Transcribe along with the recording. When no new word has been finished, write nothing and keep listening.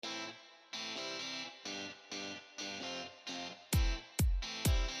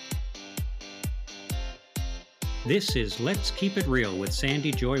This is Let's Keep It Real with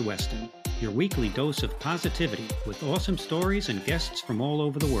Sandy Joy Weston, your weekly dose of positivity with awesome stories and guests from all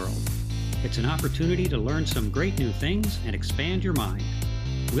over the world. It's an opportunity to learn some great new things and expand your mind.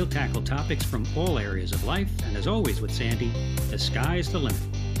 We'll tackle topics from all areas of life, and as always with Sandy, the sky's the limit.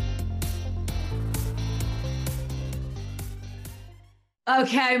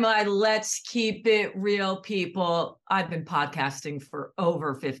 Okay, my Let's Keep It Real people. I've been podcasting for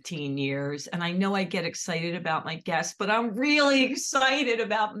over 15 years, and I know I get excited about my guests, but I'm really excited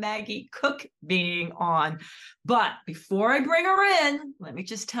about Maggie Cook being on. But before I bring her in, let me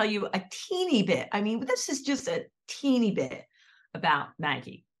just tell you a teeny bit. I mean, this is just a teeny bit about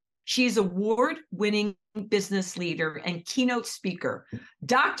Maggie. She's award-winning business leader and keynote speaker,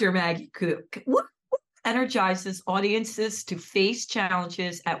 Dr. Maggie Cook. What energizes audiences to face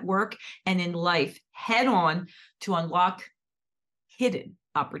challenges at work and in life head on to unlock hidden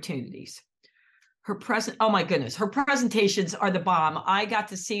opportunities. Her presentations are the bomb. I got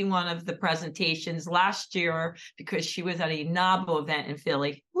to see one of the presentations last year because she was at a NABO event in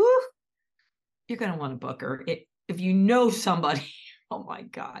Philly. Woo! You're going to want to book her. If you know somebody, oh my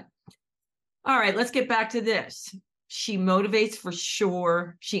God. All right, let's get back to this. She motivates for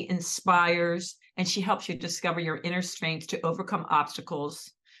sure. She inspires, and she helps you discover your inner strength to overcome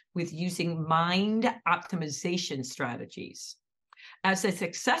obstacles with using mind optimization strategies. As a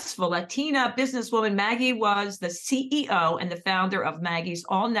successful Latina businesswoman, Maggie was the CEO and the founder of Maggie's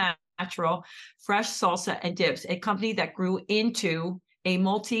All Natural Fresh Salsa and Dips, a company that grew into a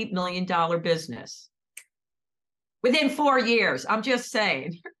multi-million-dollar business within 4 years. I'm just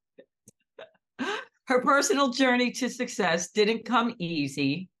saying. Her personal journey to success didn't come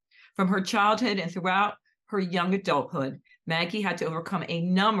easy. From her childhood and throughout her young adulthood, Maggie had to overcome a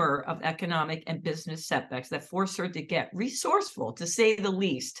number of economic and business setbacks that forced her to get resourceful, to say the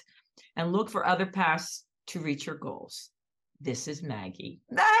least, and look for other paths to reach her goals. This is Maggie.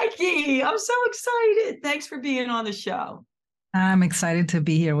 Maggie, I'm so excited. Thanks for being on the show. I'm excited to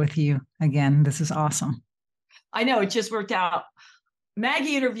be here with you again. This is awesome. I know, it just worked out.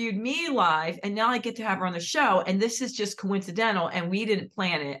 Maggie interviewed me live, and now I get to have her on the show, and this is just coincidental, and we didn't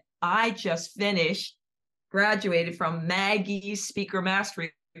plan it. I just graduated from Maggie's Speaker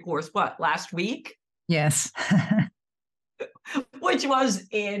Mastery course, last week? Yes. Which was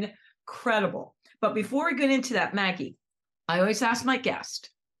incredible. But before we get into that, Maggie, I always ask my guest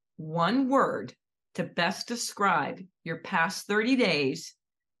one word to best describe your past 30 days,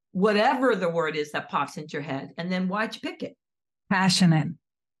 whatever the word is that pops into your head, and then why'd you pick it? Passionate.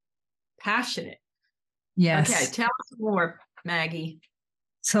 Passionate. Yes. Okay, tell us more, Maggie.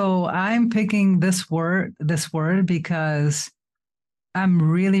 So I'm picking this word because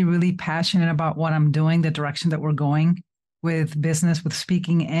I'm really, really passionate about what I'm doing, the direction that we're going with business, with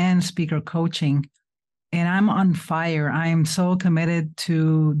speaking and speaker coaching. And I'm on fire. I'm so committed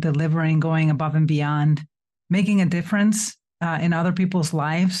to delivering, going above and beyond, making a difference in other people's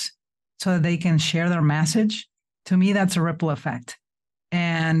lives so that they can share their message. To me, that's a ripple effect,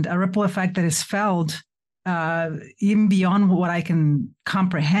 and a ripple effect that is felt even beyond what I can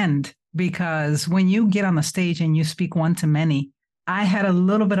comprehend. Because when you get on the stage and you speak one to many, I had a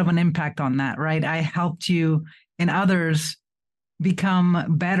little bit of an impact on that, right? I helped you and others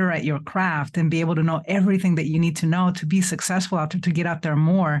become better at your craft and be able to know everything that you need to know to be successful out there, to get out there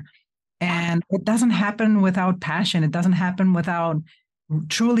more. And it doesn't happen without passion. It doesn't happen without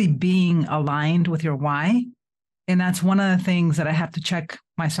truly being aligned with your why. And that's one of the things that I have to check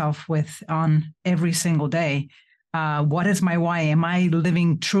myself with on every single day. What is my why? Am I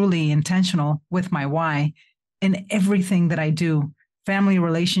living truly intentional with my why in everything that I do? Family,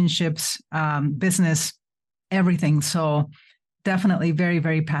 relationships, business, everything. So definitely very,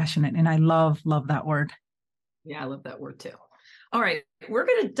 very passionate. And I love that word. Yeah, I love that word too. All right, we're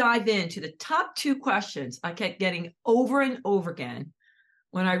going to dive into the top 2 questions I kept getting over and over again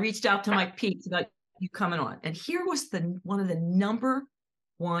when I reached out to Mike Peets about you coming on. And here was one of the number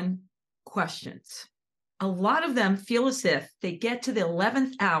 1 questions. A lot of them feel as if they get to the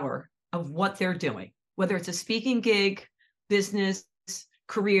 11th hour of what they're doing, whether it's a speaking gig, business,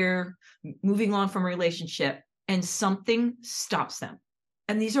 career, moving on from a relationship, and something stops them.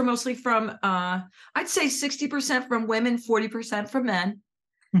 And these are mostly from, I'd say 60% from women, 40% from men.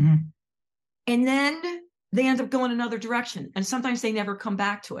 Mm-hmm. And then they end up going another direction. And sometimes they never come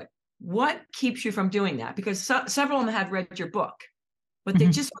back to it. What keeps you from doing that? Because several of them had read your book, but they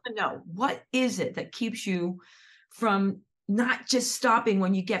just want to know, what is it that keeps you from not just stopping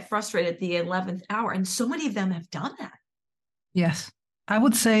when you get frustrated at the 11th hour? And so many of them have done that. Yes. I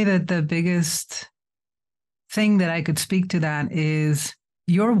would say that the biggest thing that I could speak to that is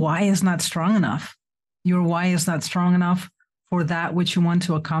your why is not strong enough. Your why is not strong enough for that which you want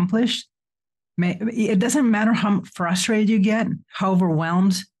to accomplish. It doesn't matter how frustrated you get, how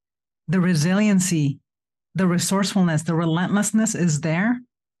overwhelmed, the resiliency, the resourcefulness, the relentlessness is there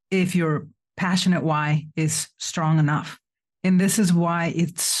if your passionate why is strong enough. And this is why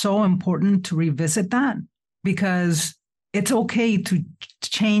it's so important to revisit that, because it's okay to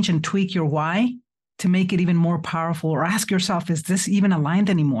change and tweak your why to make it even more powerful, or ask yourself, is this even aligned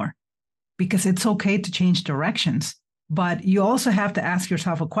anymore? Because it's okay to change directions. But you also have to ask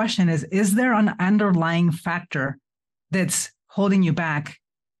yourself a question: is there an underlying factor that's holding you back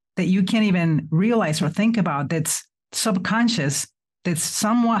that you can't even realize or think about, that's subconscious, that's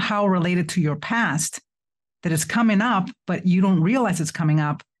somehow related to your past, that is coming up, but you don't realize it's coming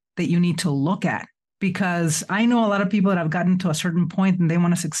up, that you need to look at? Because I know a lot of people that have gotten to a certain point and they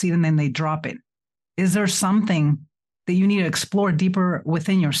want to succeed and then they drop it. Is there something that you need to explore deeper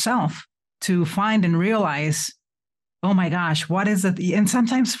within yourself to find and realize, oh my gosh, what is it? And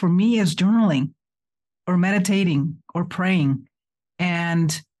sometimes for me, it's journaling or meditating or praying.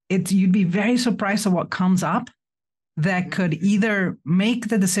 And you'd be very surprised at what comes up that could either make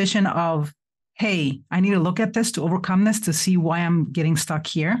the decision of, hey, I need to look at this to overcome this, to see why I'm getting stuck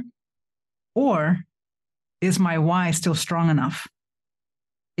here. Or is my why still strong enough?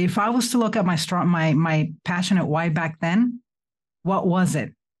 If I was to look at my passionate why back then, what was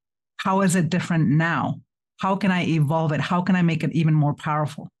it? How is it different now? How can I evolve it? How can I make it even more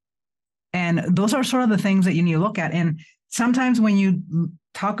powerful? And those are sort of the things that you need to look at. And sometimes when you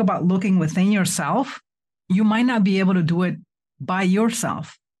talk about looking within yourself, you might not be able to do it by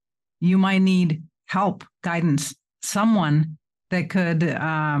yourself. You might need help, guidance, someone that could,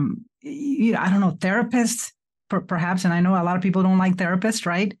 I don't know, therapists, perhaps. And I know a lot of people don't like therapists,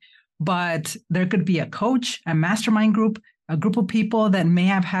 right? But there could be a coach, a mastermind group, a group of people that may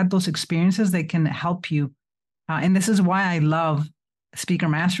have had those experiences that can help you. And this is why I love Speaker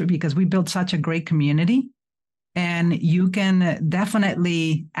Mastery, because we built such a great community. And you can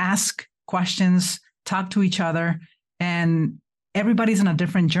definitely ask questions, talk to each other, and everybody's in a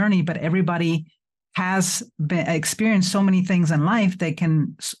different journey, but everybody has experienced so many things in life that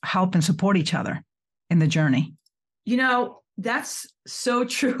can help and support each other in the journey. You know, that's so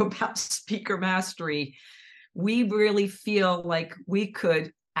true about Speaker Mastery. We really feel like we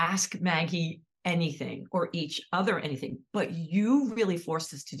could ask Maggie anything or each other anything, but you really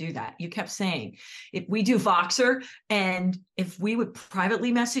forced us to do that. You kept saying, if we do Voxer and if we would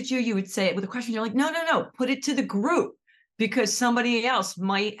privately message you, you would say it with a question. You're like, no, put it to the group because somebody else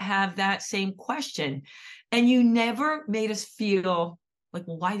might have that same question. And you never made us feel like,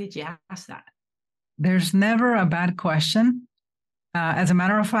 well, why did you ask that? There's never a bad question. As a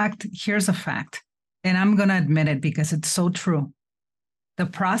matter of fact, here's a fact, and I'm going to admit it because it's so true. The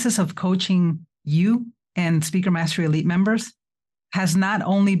process of coaching you and Speaker Mastery Elite members has not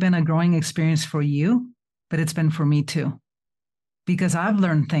only been a growing experience for you, but it's been for me too. Because I've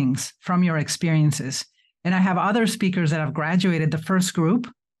learned things from your experiences. And I have other speakers that have graduated the first group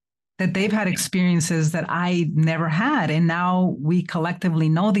that they've had experiences that I never had. And now we collectively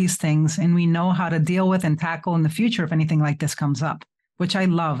know these things and we know how to deal with and tackle in the future if anything like this comes up, which I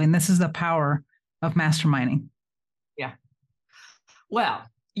love. And this is the power of masterminding. Yeah. Well,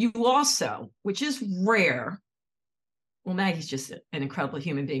 you also, which is rare, well, Maggie's just an incredible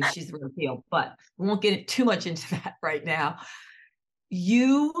human being. She's the real deal, but we won't get too much into that right now.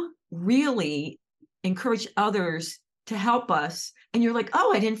 You really encourage others to help us. And you're like,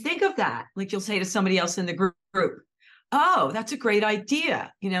 oh, I didn't think of that. Like you'll say to somebody else in the group, oh, that's a great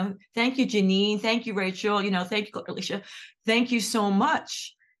idea. Thank you, Janine. Thank you, Rachel. Thank you, Alicia. Thank you so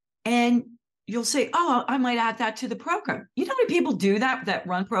much. And you'll say, oh, I might add that to the program. You know how many people do that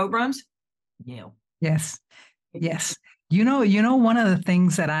run programs? No. Yes. You know, one of the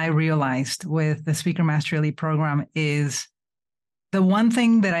things that I realized with the Speaker Mastery Elite program is the one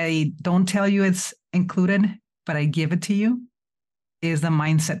thing that I don't tell you it's included, but I give it to you, is the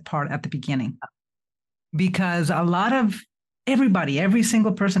mindset part at the beginning. Because a lot of every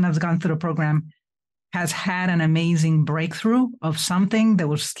single person that's gone through the program has had an amazing breakthrough of something that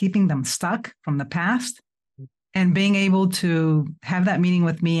was keeping them stuck from the past. And being able to have that meeting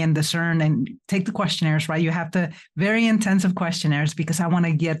with me and discern and take the questionnaires, right? You have to very intensive questionnaires because I want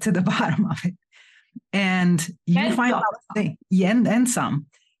to get to the bottom of it. And you find out things, and some,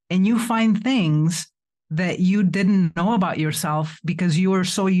 and you find things that you didn't know about yourself because you were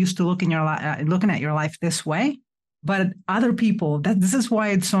so used to looking at your life this way. But other people, this is why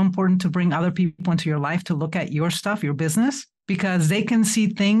it's so important to bring other people into your life to look at your stuff, your business, because they can see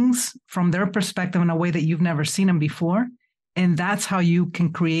things from their perspective in a way that you've never seen them before. And that's how you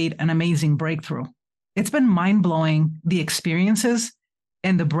can create an amazing breakthrough. it's been mind blowing, the experiences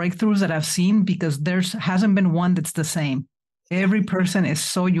and the breakthroughs that I've seen, because there's hasn't been one that's the same. Every person is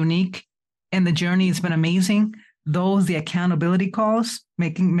so unique, and the journey has been amazing. The accountability calls,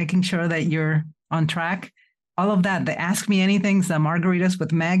 making sure that you're on track, all of that. The Ask Me Anythings, the margaritas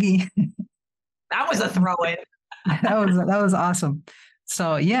with Maggie. That was a throw-in. that was awesome.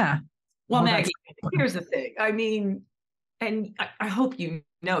 So yeah. Well, Maggie, here's the thing. I mean, and I hope you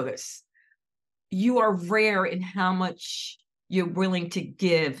know this. You are rare in how much you're willing to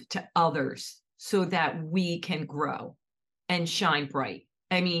give to others so that we can grow and shine bright.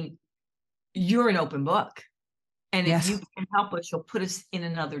 I mean, you're an open book. And if you can help us, you'll put us in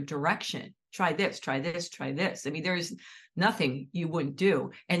another direction. Try this, try this, try this. I mean, there's nothing you wouldn't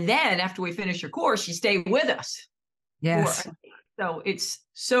do. And then after we finish your course, you stay with us. Yes. So it's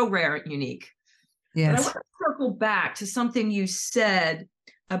so rare and unique. Yes. But I want to circle back to something you said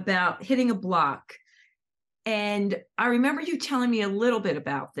about hitting a block. And I remember you telling me a little bit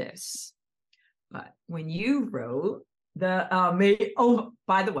about this. But when you wrote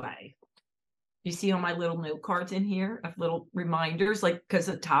by the way, you see all my little note cards in here of little reminders, like because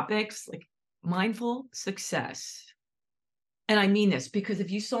of topics like mindful success. And I mean this because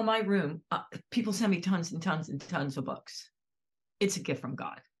if you saw my room, people send me tons and tons and tons of books. It's a gift from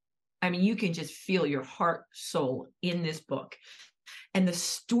God. I mean, you can just feel your heart, soul in this book. And the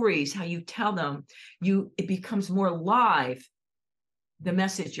stories, how you tell them, it becomes more alive, the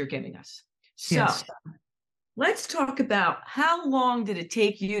message you're giving us. So let's talk about how long did it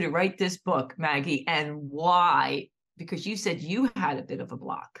take you to write this book, Maggie, and why? Because you said you had a bit of a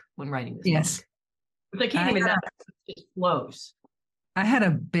block when writing this book. But I can't even know. It just flows. I had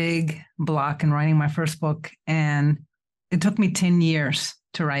a big block in writing my first book, and it took me 10 years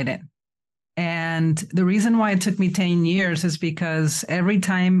to write it. And the reason why it took me 10 years is because every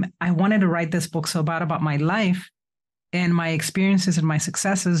time I wanted to write this book so bad about my life and my experiences and my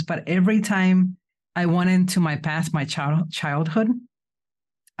successes, but every time I went into my past, my childhood,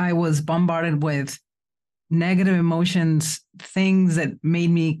 I was bombarded with negative emotions, things that made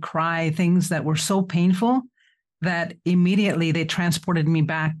me cry, things that were so painful that immediately they transported me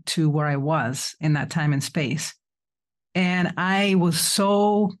back to where I was in that time and space. And I was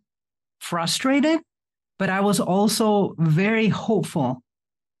so frustrated, but I was also very hopeful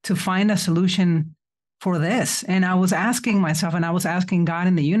to find a solution for this. And I was asking myself, and I was asking God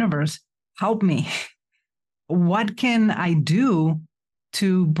in the universe, help me. What can I do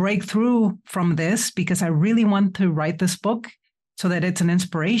to break through from this? Because I really want to write this book so that it's an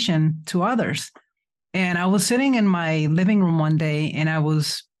inspiration to others. And I was sitting in my living room one day and I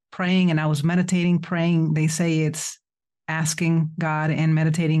was praying and I was meditating, praying. They say it's asking God and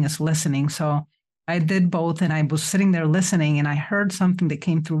meditating is listening. So I did both, and I was sitting there listening, and I heard something that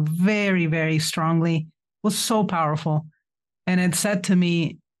came through very, very strongly, was so powerful. And it said to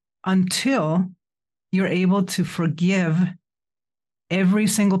me, until you're able to forgive every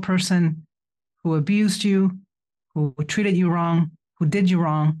single person who abused you, who treated you wrong, who did you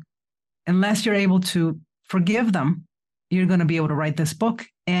wrong, unless you're able to forgive them, you're going to be able to write this book.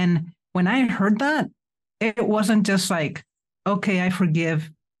 And when I heard that, it wasn't just like, okay, I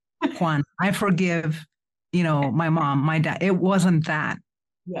forgive Juan. I forgive, my mom, my dad. It wasn't that.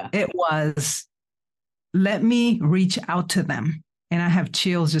 Yeah. It was, let me reach out to them. And I have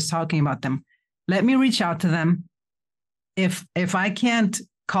chills just talking about them. Let me reach out to them. If I can't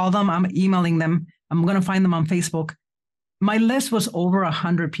call them, I'm emailing them. I'm going to find them on Facebook. My list was over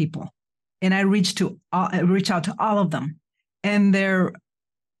 100 people. And I reached out to all of them. And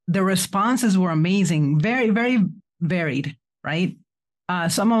the responses were amazing, very, very varied, right?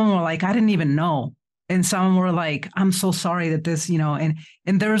 Some of them were like, I didn't even know. And some were like, I'm so sorry that this, and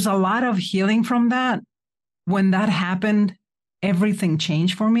there's a lot of healing from that. When that happened, everything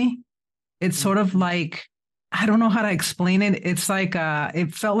changed for me. It's sort of like, I don't know how to explain it. It's like,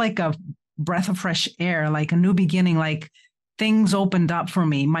 it felt like a breath of fresh air, like a new beginning, like things opened up for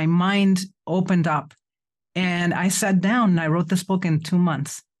me. My mind opened up. And I sat down and I wrote this book in 2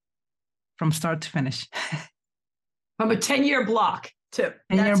 months from start to finish. From a 10-year block to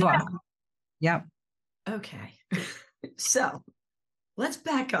 10-year block. Yep. Okay. So let's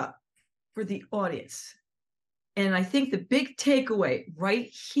back up for the audience. And I think the big takeaway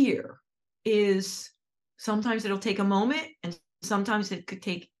right here is sometimes it'll take a moment and sometimes it could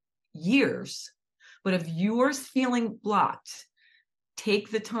take years. But if you're feeling blocked,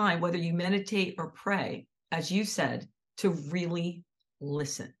 take the time, whether you meditate or pray, as you said, to really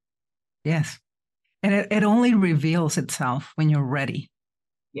listen. Yes. And it only reveals itself when you're ready.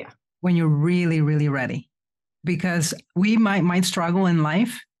 Yeah. When you're really, really ready. Because we might struggle in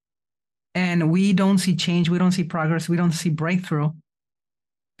life And we don't see change. We don't see progress. We don't see breakthrough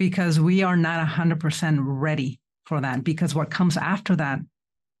because we are not 100% ready for that. Because what comes after that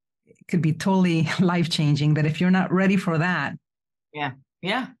could be totally life-changing. That if you're not ready for that,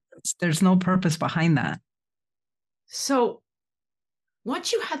 yeah, there's no purpose behind that. So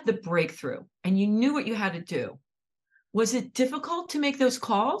once you had the breakthrough and you knew what you had to do, was it difficult to make those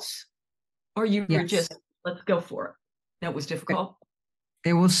calls? Or you were just, let's go for it? That was difficult?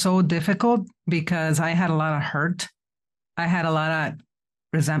 It was so difficult because I had a lot of hurt. I had a lot of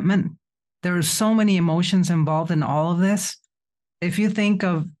resentment. There were so many emotions involved in all of this. If you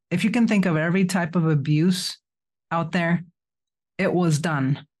can think of every type of abuse out there, it was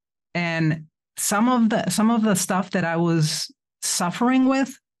done. And some of the stuff that I was suffering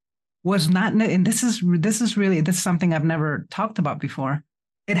with was not, and this is something I've never talked about before.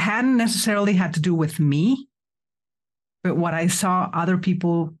 It hadn't necessarily had to do with me, but what I saw other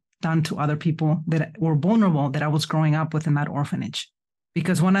people done to other people that were vulnerable that I was growing up with in that orphanage.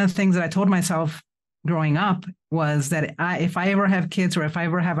 Because one of the things that I told myself growing up was that if I ever have kids or if I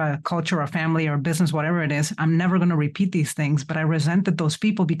ever have a culture or a family or a business, whatever it is, I'm never going to repeat these things. But I resented those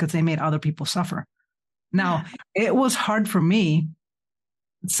people because they made other people suffer. Now, it was hard for me.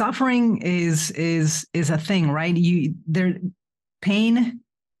 Suffering is a thing, right? Pain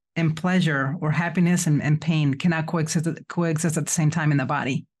and pleasure or happiness and pain cannot coexist at the same time in the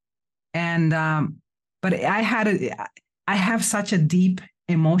body. And but I have such a deep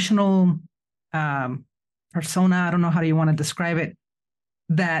emotional persona. I don't know how you want to describe it,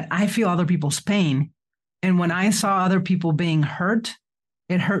 that I feel other people's pain. And when I saw other people being hurt,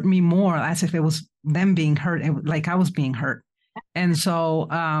 it hurt me more, as if it was them being hurt, like I was being hurt. And so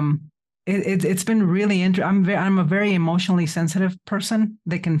it's been really interesting. I'm a very emotionally sensitive person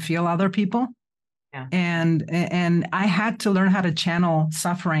that can feel other people. Yeah. And I had to learn how to channel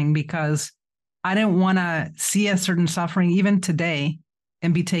suffering because I didn't want to see a certain suffering even today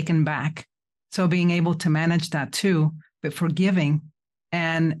and be taken back. So being able to manage that too, but forgiving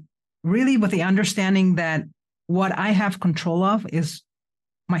and really with the understanding that what I have control of is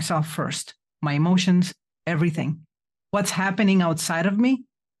myself first, my emotions, everything. What's happening outside of me,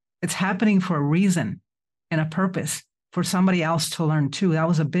 it's happening for a reason and a purpose for somebody else to learn too. That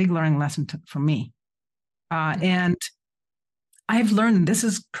was a big learning lesson for me. And I've learned, this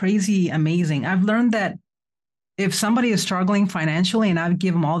is crazy amazing. I've learned that if somebody is struggling financially and I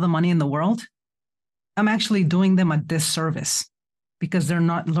give them all the money in the world, I'm actually doing them a disservice because they're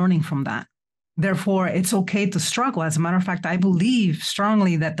not learning from that. Therefore, it's okay to struggle. As a matter of fact, I believe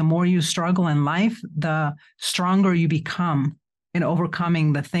strongly that the more you struggle in life, the stronger you become in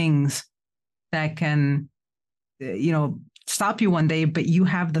overcoming the things that can, stop you one day, but you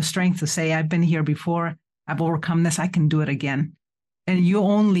have the strength to say, I've been here before, I've overcome this, I can do it again. And you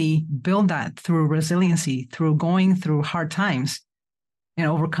only build that through resiliency, through going through hard times and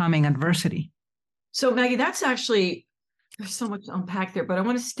overcoming adversity. So Maggie, that's actually, there's so much to unpack there, but I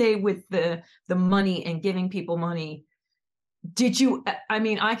want to stay with the money and giving people money.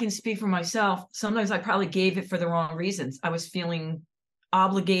 I can speak for myself. Sometimes I probably gave it for the wrong reasons. I was feeling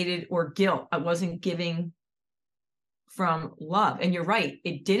obligated or guilt. I wasn't giving from love. And you're right,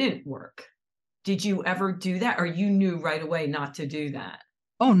 it didn't work. Did you ever do that, or you knew right away not to do that?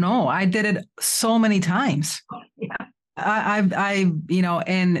 Oh no, I did it so many times. Yeah.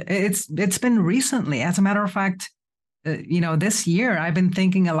 And it's been recently. As a matter of fact, this year I've been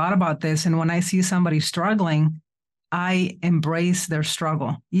thinking a lot about this. And when I see somebody struggling, I embrace their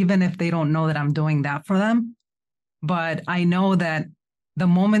struggle, even if they don't know that I'm doing that for them. But I know that the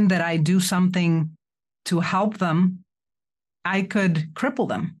moment that I do something to help them, I could cripple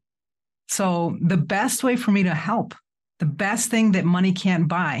them. So the best way for me to help, the best thing that money can't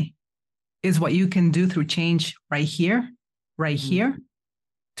buy, is what you can do through change right here,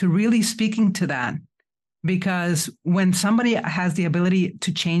 to really speaking to that. Because when somebody has the ability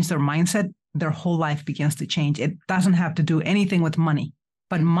to change their mindset, their whole life begins to change. It doesn't have to do anything with money,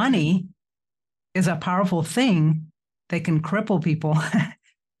 but money is a powerful thing that can cripple people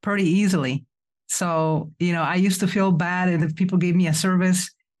pretty easily. So, I used to feel bad, and if people gave me a service,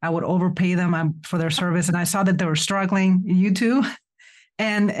 I would overpay them for their service. And I saw that they were struggling, you too.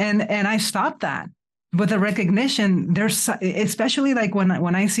 And I stopped that with the recognition. There's, especially like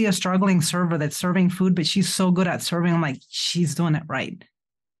when I see a struggling server that's serving food, but she's so good at serving, I'm like, she's doing it right.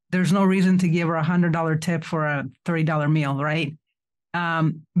 There's no reason to give her $100 tip for a $30 meal, right?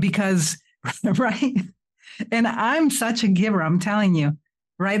 Because, right? And I'm such a giver, I'm telling you,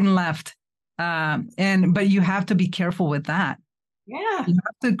 right and left. But you have to be careful with that. Yeah. You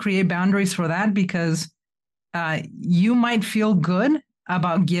have to create boundaries for that, because you might feel good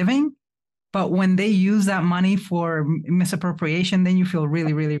about giving, But when they use that money for misappropriation, then you feel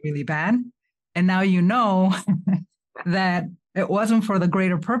really, really, really bad. And now you know that it wasn't for the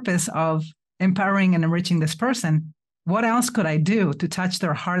greater purpose of empowering and enriching this person. What else could I do to touch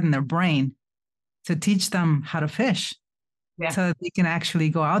their heart and their brain to teach them how to fish, so that they can actually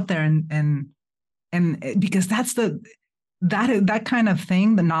go out there and because that's that kind of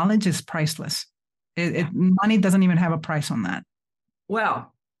thing, the knowledge is priceless. Money doesn't even have a price on that.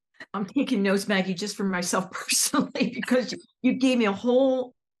 Well, I'm taking notes, Maggie, just for myself personally, because you gave me a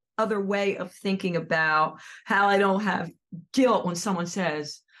whole other way of thinking about how I don't have guilt when someone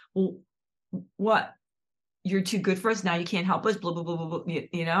says, well, what? You're too good for us. Now you can't help us, blah, blah, blah, blah, blah,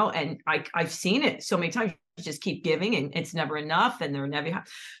 you know? And I've seen it so many times. You just keep giving and it's never enough and they're never.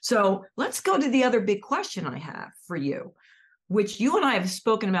 So let's go to the other big question I have for you, which you and I have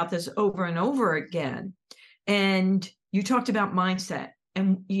spoken about this over and over again. And you talked about mindset,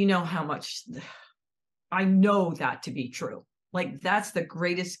 and you know how much I know that to be true. Like, that's the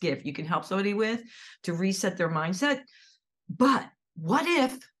greatest gift you can help somebody with, to reset their mindset. But what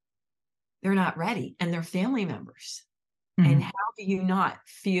if they're not ready and they're family members? Mm-hmm. And how do you not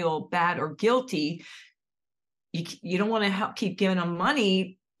feel bad or guilty? You don't want to keep giving them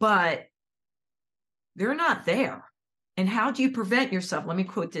money, but they're not there. And how do you prevent yourself? Let me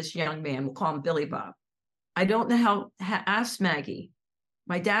quote this young man. We'll call him Billy Bob. I don't know how, ask Maggie.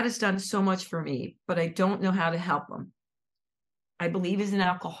 My dad has done so much for me, but I don't know how to help him. I believe he's an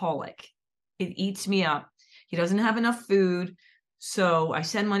alcoholic. It eats me up. He doesn't have enough food. So I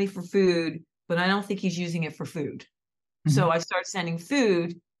send money for food, but I don't think he's using it for food. Mm-hmm. So I start sending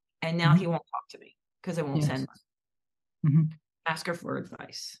food, and now he won't talk to me because I won't send money. Mm-hmm. Ask her for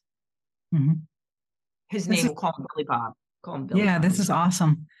advice. Mm-hmm. His name, we'll call him Billy Bob. Call him Billy Bob. This is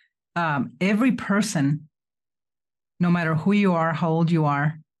awesome. Every person, no matter who you are, how old you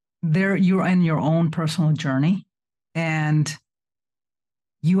are, you're in your own personal journey, and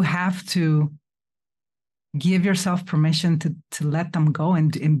you have to give yourself permission to let them go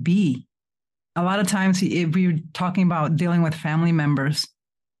and be. A lot of times, if you're talking about dealing with family members,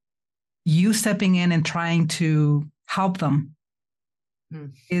 you stepping in and trying to help them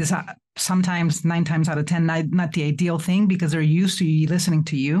is sometimes 9 times out of 10 not the ideal thing, because they're used to you listening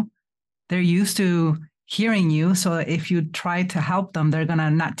to you. They're used to hearing you. So if you try to help them, they're going to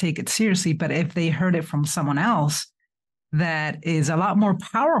not take it seriously. But if they heard it from someone else that is a lot more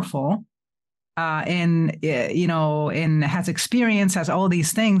powerful, and has experience, has all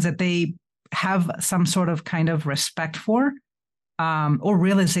these things that they have some sort of kind of respect for, or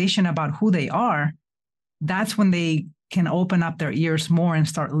realization about who they are, that's when they can open up their ears more and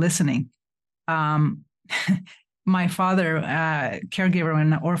start listening. My father, caregiver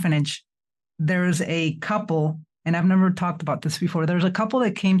in an orphanage, there's a couple, and I've never talked about this before. There's a couple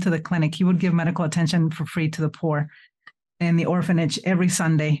that came to the clinic. He would give medical attention for free to the poor in the orphanage every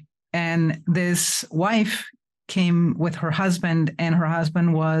Sunday. And this wife came with her husband, and her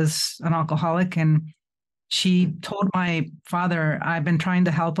husband was an alcoholic. And she told my father, I've been trying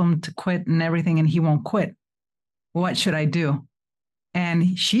to help him to quit and everything, and he won't quit. What should I do?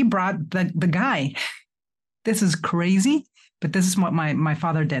 And she brought the guy. This is crazy, but this is what my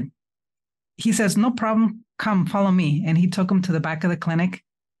father did. He says, no problem, come follow me. And he took him to the back of the clinic,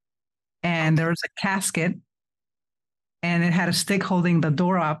 and there was a casket, and it had a stick holding the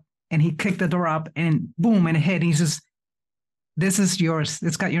door up. And he kicked the door up, and boom, and it hit. He says, this is yours.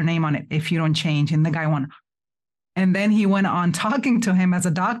 It's got your name on it if you don't change. And the guy went. And then he went on talking to him as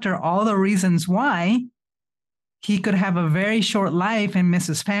a doctor, all the reasons why he could have a very short life and miss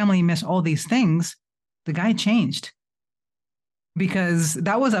his family, miss all these things. The guy changed, because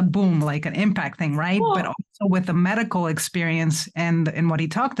that was a boom, like an impact thing, right? Whoa. But also with the medical experience and what he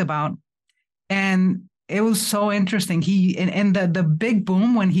talked about. And it was so interesting. And the big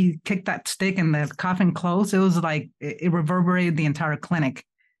boom when he kicked that stick and the coffin closed, it was like it reverberated the entire clinic.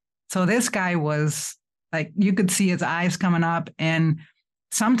 So this guy was like, you could see his eyes coming up. And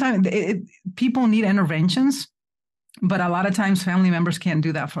sometimes people need interventions, but a lot of times family members can't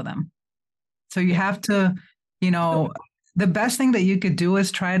do that for them. So you have to, the best thing that you could do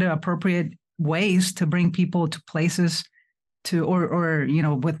is try to appropriate ways to bring people to places or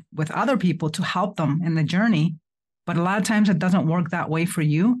with other people to help them in the journey. But a lot of times it doesn't work that way for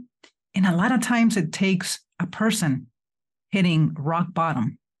you. And a lot of times it takes a person hitting rock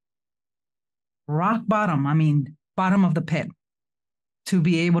bottom, I mean, bottom of the pit, to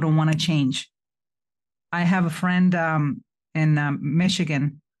be able to want to change. I have a friend in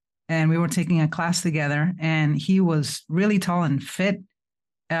Michigan, and we were taking a class together, and he was really tall and fit.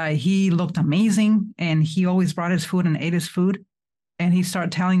 He looked amazing, and he always brought his food and ate his food. And he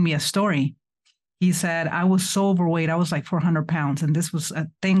started telling me a story He said, I was so overweight. I was like 400 pounds. And this was a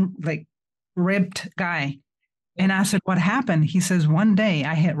thing, like ripped guy. And I said, what happened? He says, one day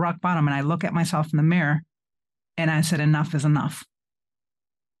I hit rock bottom and I look at myself in the mirror and I said, enough is enough.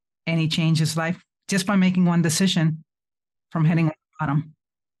 And he changed his life just by making one decision from hitting rock bottom.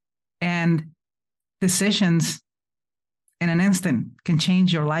 And decisions in an instant can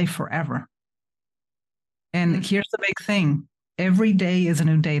change your life forever. And here's the big thing. Every day is a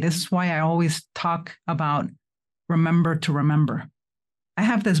new day. This is why I always talk about remember to remember. I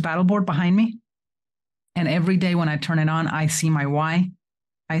have this battle board behind me. And every day when I turn it on, I see my why.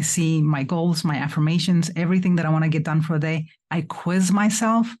 I see my goals, my affirmations, everything that I want to get done for the day. I quiz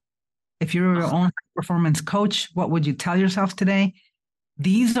myself. If you're your own performance coach, what would you tell yourself today?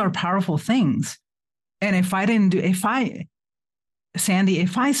 These are powerful things. And Sandy,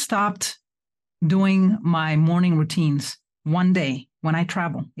 if I stopped doing my morning routines one day when I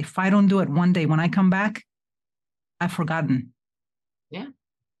travel, if I don't do it one day when I come back, I've forgotten. Yeah.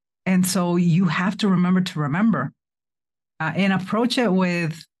 And so you have to remember and approach it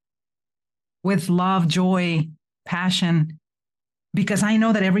with love, joy, passion, because I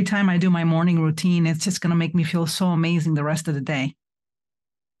know that every time I do my morning routine, it's just going to make me feel so amazing the rest of the day.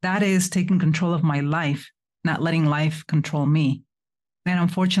 That is taking control of my life, not letting life control me. And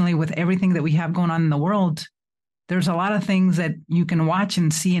unfortunately, with everything that we have going on in the world, there's a lot of things that you can watch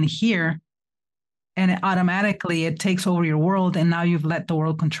and see and hear, and automatically it takes over your world, and now you've let the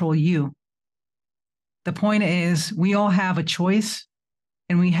world control you. The point is, we all have a choice,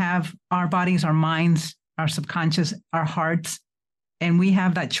 and we have our bodies, our minds, our subconscious, our hearts, and we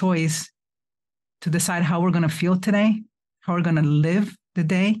have that choice to decide how we're going to feel today, how we're going to live the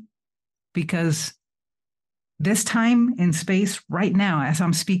day, because this time and space right now, as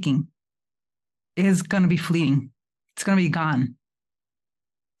I'm speaking, is going to be fleeting. It's going to be gone.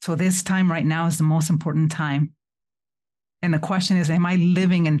 So this time right now is the most important time. And the question is, am I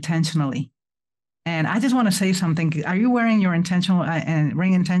living intentionally? And I just want to say something. Are you wearing your intentional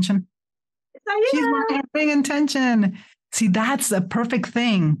ring intention? She's wearing ring intention. See, that's a perfect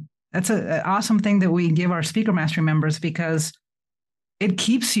thing. That's an awesome thing that we give our Speaker Mastery members, because it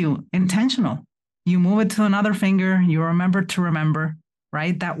keeps you intentional. You move it to another finger. You remember to remember,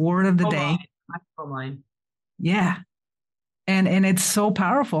 right? That word of the day. Mine. Yeah. And it's so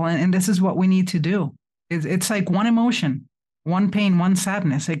powerful. And this is what we need to do. It's like one emotion, one pain, one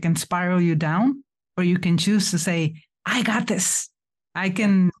sadness. It can spiral you down, or you can choose to say, I got this. I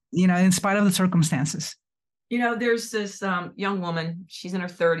can, in spite of the circumstances. There's this young woman, she's in her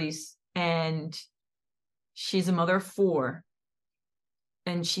 30s, and she's a mother of 4.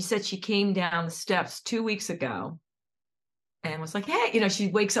 And she said she came down the steps 2 weeks ago and was like, hey, she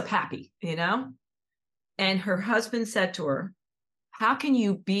wakes up happy, and her husband said to her, how can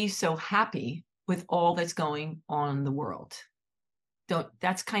you be so happy with all that's going on in the world?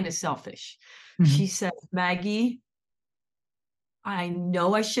 That's kind of selfish. Mm-hmm. She said, Maggie, I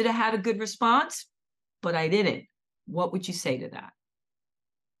know I should have had a good response, but I didn't. What would you say to that?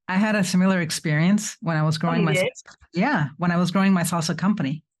 I had a similar experience when I was growing when I was growing my salsa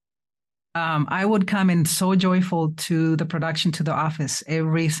company. I would come in so joyful to the production, to the office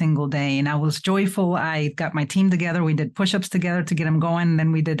every single day. And I was joyful. I got my team together. We did push-ups together to get them going. And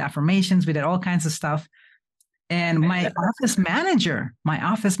then we did affirmations. We did all kinds of stuff. And my office manager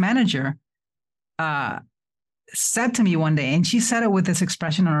said to me one day, and she said it with this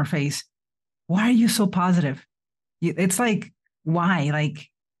expression on her face, why are you so positive? It's like, why? Like,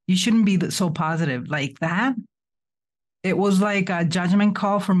 you shouldn't be so positive like that. It was like a judgment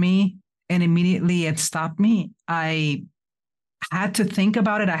call for me. And immediately it stopped me. I had to think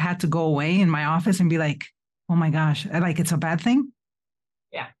about it. I had to go away in my office and be like, oh my gosh, like it's a bad thing.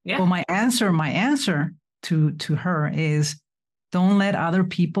 Yeah. Well, my answer to her is, don't let other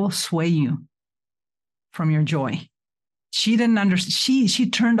people sway you from your joy. She didn't understand. She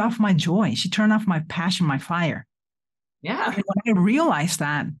turned off my joy. She turned off my passion, my fire. Yeah. And when I realized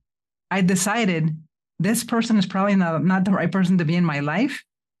that, I decided this person is probably not the right person to be in my life.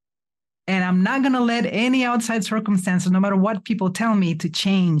 And I'm not going to let any outside circumstances, no matter what people tell me, to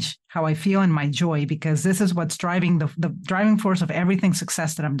change how I feel and my joy, because this is what's driving the driving force of everything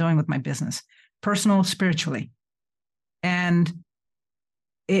success that I'm doing with my business, personal, spiritually. And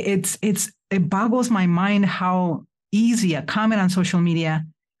it boggles my mind how easy a comment on social media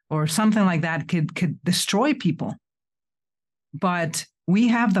or something like that could destroy people. But we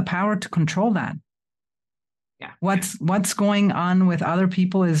have the power to control that. Yeah. What's going on with other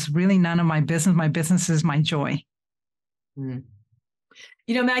people is really none of my business. My business is my joy. Mm.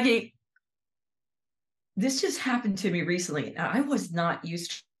 Maggie, this just happened to me recently. I was not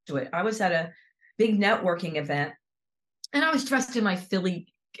used to it. I was at a big networking event. And I was dressed in my Philly,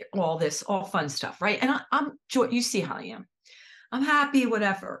 all fun stuff, right? And I'm you see how I am. I'm happy,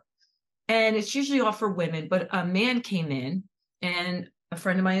 whatever. And it's usually all for women, but a man came in and a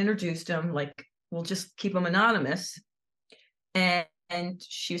friend of mine introduced him, like, we'll just keep him anonymous. And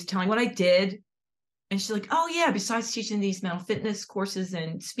she was telling what I did. And she's like, oh yeah, besides teaching these mental fitness courses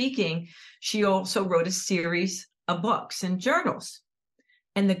and speaking, she also wrote a series of books and journals.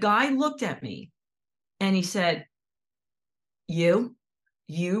 And the guy looked at me and he said, you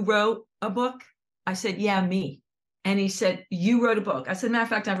wrote a book? I said, yeah, me. And he said, you wrote a book? I said, matter of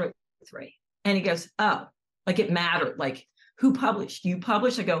fact, I wrote 3. And he goes, oh, like it mattered. Like, who published? You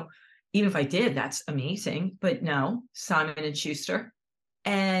published? I go, even if I did, that's amazing. But no, Simon and Schuster.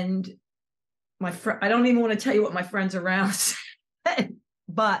 And my friend, I don't even want to tell you what my friends around said,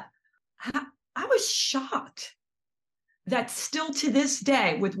 but I was shocked that still to this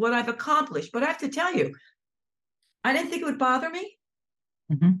day, with what I've accomplished, but I have to tell you, I didn't think it would bother me.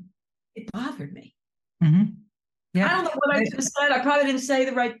 Mm-hmm. It bothered me. Mm-hmm. Yeah. I don't know what I just said. I probably didn't say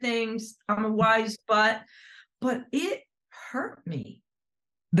the right things. I'm a wise butt, but it hurt me.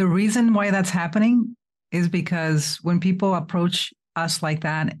 The reason why that's happening is because when people approach us like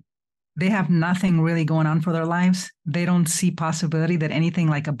that, they have nothing really going on for their lives. They don't see possibility that anything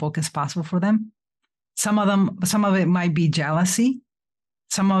like a book is possible for them. Some of it might be jealousy.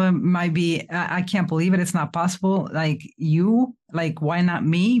 Some of it might be, I can't believe it. It's not possible. Like why not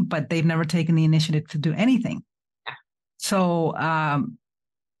me? But they've never taken the initiative to do anything. Yeah. So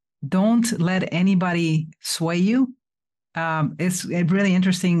don't let anybody sway you. It's really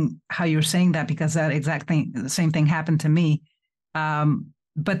interesting how you're saying that, because the same thing happened to me.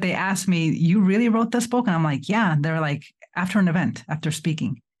 But they asked me, you really wrote this book? And I'm like, yeah. They're like, after an event, after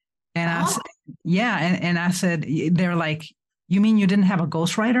speaking. And I said, yeah. And I said, they're like, you mean you didn't have a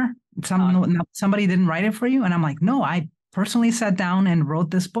ghostwriter? Somebody didn't write it for you? And I'm like, no, I personally sat down and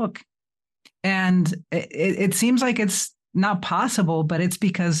wrote this book. And it seems like it's not possible, but it's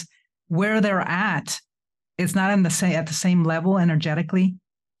because where they're at, it's not at the same level energetically,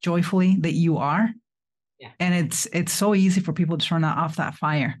 joyfully that you are. Yeah. And it's so easy for people to turn off that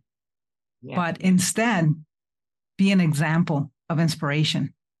fire. Yeah. But instead, be an example of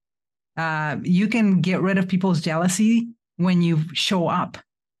inspiration. You can get rid of people's jealousy when you show up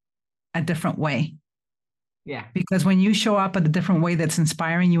a different way. Yeah. Because when you show up at a different way that's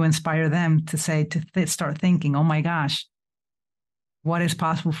inspiring, you inspire them to start thinking, oh my gosh, what is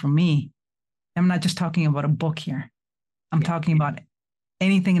possible for me? I'm not just talking about a book here. I'm talking about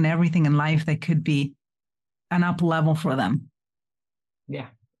anything and everything in life that could be an up level for them. Yeah.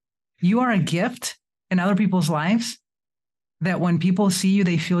 You are a gift in other people's lives that when people see you,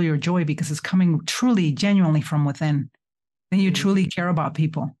 they feel your joy because it's coming truly, genuinely from within. Then you truly care about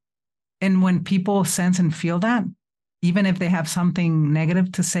people. And when people sense and feel that, even if they have something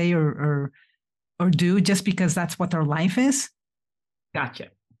negative to say or do, just because that's what their life is. Gotcha.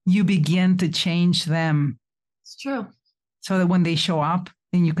 You begin to change them. It's true. So that when they show up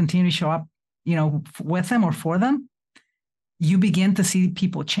and you continue to show up, with them or for them, you begin to see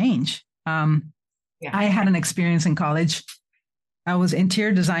people change. I had an experience in college.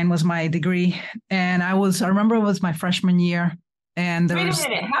 Interior design was my degree. And I remember it was my freshman year. And wait a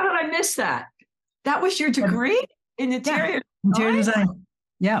minute, how did I miss that? That was your degree in interior design?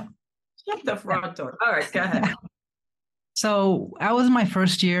 Yeah. Shut the front door. All right, go ahead. So I was my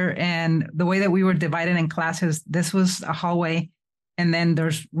first year, and the way that we were divided in classes, this was a hallway, and then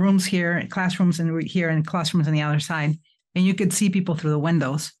there's rooms here, classrooms and here, and classrooms on the other side, and you could see people through the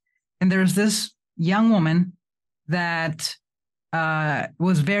windows. And there's this young woman that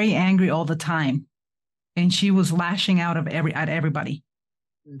was very angry all the time, and she was lashing out at everybody.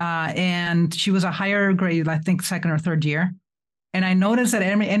 And she was a higher grade, I think second or third year. And I noticed that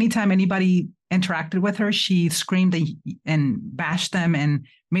anytime anybody interacted with her, she screamed and bashed them and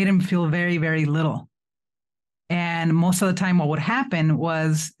made them feel very, very little. And most of the time what would happen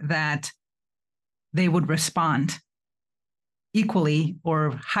was that they would respond equally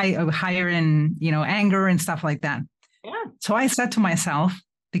or higher in, anger and stuff like that. Yeah. So I said to myself,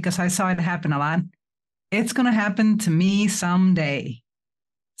 because I saw it happen a lot, it's going to happen to me someday.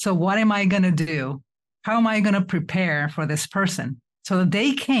 So what am I going to do? How am I going to prepare for this person? So the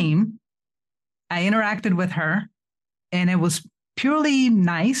day came, I interacted with her, and it was purely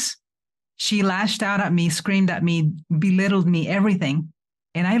nice. She lashed out at me, screamed at me, belittled me, everything.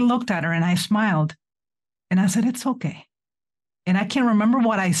 And I looked at her and I smiled. And I said, it's okay. And I can't remember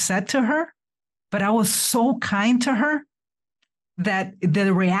what I said to her, but I was so kind to her that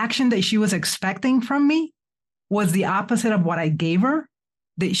the reaction that she was expecting from me was the opposite of what I gave her.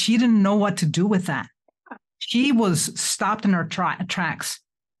 that she didn't know what to do with that. She was stopped in her tracks.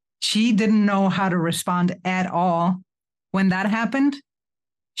 She didn't know how to respond at all. When that happened,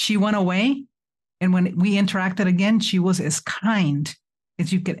 she went away. And when we interacted again, she was as kind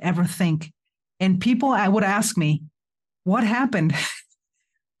as you could ever think. And people would ask me, what happened?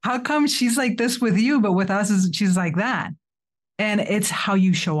 How come she's like this with you, but with us, she's like that? And it's how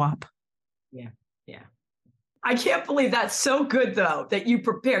you show up. Yeah. Yeah. I can't believe that's so good, though, that you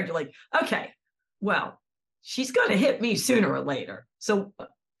prepared. You're like, okay, well, she's going to hit me sooner or later. So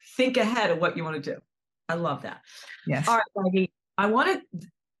think ahead of what you want to do. I love that. Yes. All right, Maggie,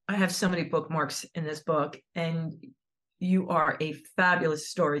 I have so many bookmarks in this book, and you are a fabulous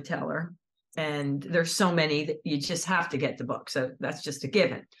storyteller. And there's so many that you just have to get the book. So that's just a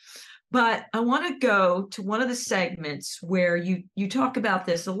given. But I want to go to one of the segments where you talk about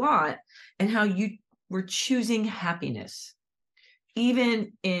this a lot and how you were choosing happiness,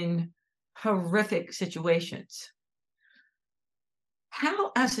 even in horrific situations.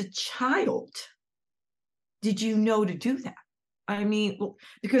 How, as a child, did you know to do that? I mean,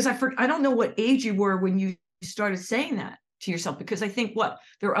 because I don't know what age you were when you started saying that to yourself, because I think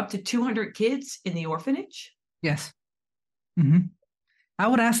there are up to 200 kids in the orphanage. Yes. Mm-hmm. I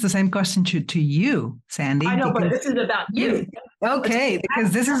would ask the same question to you, Sandy. I know, but this is about you. Okay,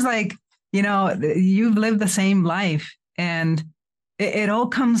 because this is like, you've lived the same life, and it all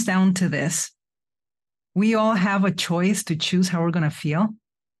comes down to this. We all have a choice to choose how we're going to feel,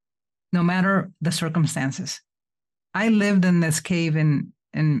 no matter the circumstances. I lived in this cave in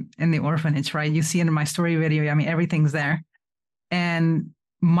the orphanage, right? You see it in my story video. I mean, everything's there. And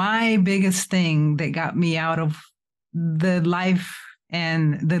my biggest thing that got me out of the life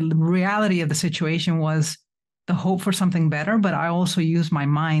and the reality of the situation was the hope for something better. But I also used my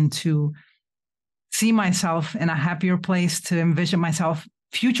mind to see myself in a happier place, to envision myself,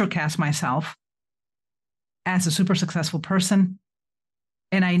 future cast myself as a super successful person.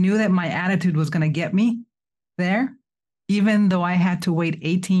 And I knew that my attitude was going to get me there, even though I had to wait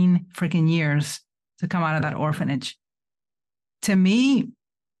 18 freaking years to come out of that orphanage. To me,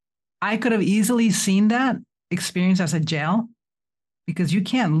 I could have easily seen that experience as a jail, because you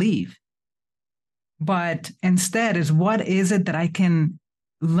can't leave. But instead is, what is it that I can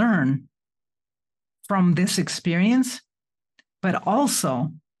learn from this experience? But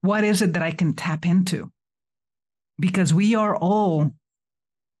also, what is it that I can tap into? Because we are all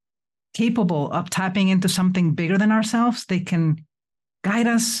capable of tapping into something bigger than ourselves. They can guide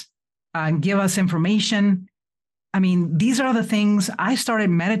us, give us information. I mean, these are the things. I started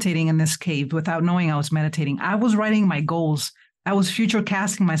meditating in this cave without knowing I was meditating. I was writing my goals. I was future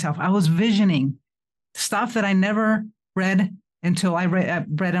casting myself. I was visioning stuff that I never read until I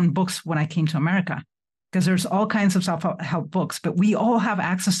read in books when I came to America, because there's all kinds of self-help books, but we all have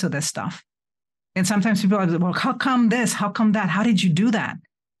access to this stuff. And sometimes people are like, well, how come this? How come that? How did you do that?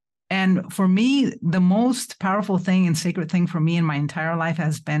 And for me, the most powerful thing and sacred thing for me in my entire life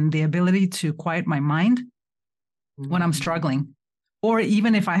has been the ability to quiet my mind when I'm struggling. Or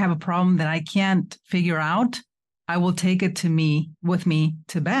even if I have a problem that I can't figure out, I will take it with me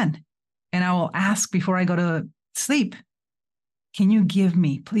to bed. And I will ask before I go to sleep, can you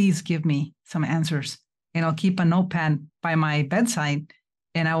please give me some answers? And I'll keep a notepad by my bedside,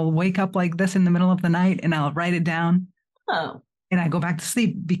 and I will wake up like this in the middle of the night, and I'll write it down. Oh. And I go back to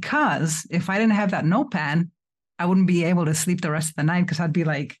sleep, because if I didn't have that notepad, I wouldn't be able to sleep the rest of the night, because I'd be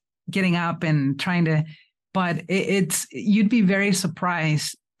like getting up and trying to, but you'd be very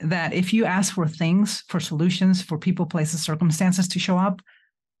surprised that if you ask for things, for solutions, for people, places, circumstances to show up,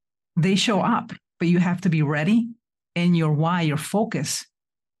 they show up, but you have to be ready, and your why, your focus.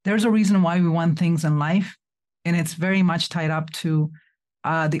 There's a reason why we want things in life, and it's very much tied up to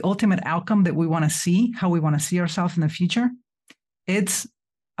the ultimate outcome that we want to see, how we want to see ourselves in the future. It's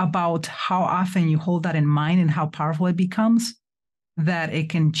about how often you hold that in mind and how powerful it becomes, that it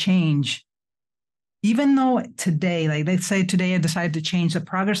can change. Even though today, like they say, today I decided to change, the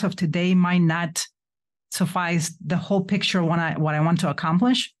progress of today might not suffice the whole picture of what I want to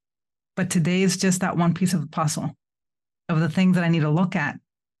accomplish. But today is just that one piece of the puzzle of the things that I need to look at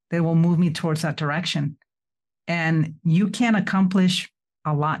that will move me towards that direction. And you can't accomplish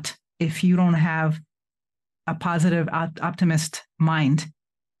a lot if you don't have a positive, optimist mind,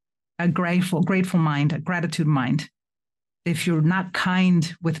 a grateful mind, a gratitude mind. If you're not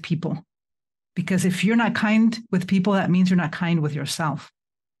kind with people, because if you're not kind with people, that means you're not kind with yourself.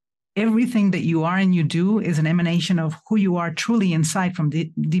 Everything that you are and you do is an emanation of who you are truly inside from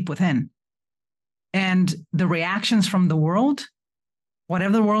deep within. And the reactions from the world,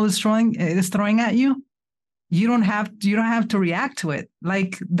 whatever the world is throwing at you, You don't have to react to it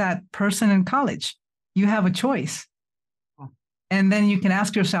like that person in college. You have a choice. And then you can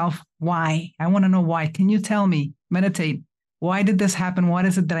ask yourself, why? I want to know why. Can you tell me, meditate, why did this happen? What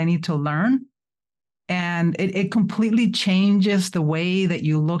is it that I need to learn? And it completely changes the way that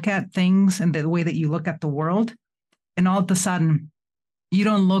you look at things and the way that you look at the world. And all of a sudden, you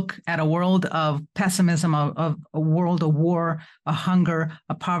don't look at a world of pessimism, of a world of war, a hunger,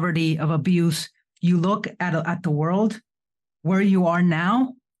 a poverty, of abuse. You look at the world where you are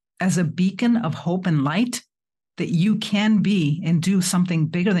now as a beacon of hope and light, that you can be and do something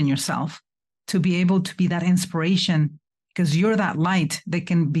bigger than yourself, to be able to be that inspiration, because you're that light that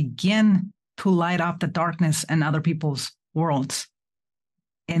can begin to light up the darkness in other people's worlds.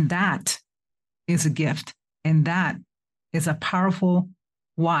 And that is a gift. And that is a powerful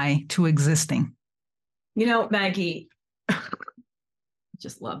why to existing. You know, Maggie, I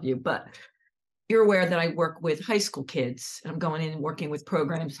just love you, but you're aware that I work with high school kids. I'm going in and working with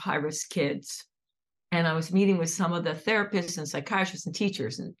programs, high-risk kids. And I was meeting with some of the therapists and psychiatrists and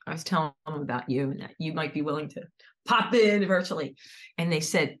teachers, and I was telling them about you and that you might be willing to pop in virtually. And they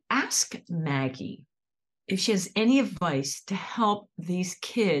said, ask Maggie if she has any advice to help these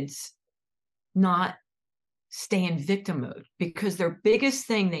kids not stay in victim mode, because their biggest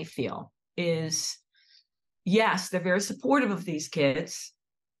thing they feel is, yes, they're very supportive of these kids,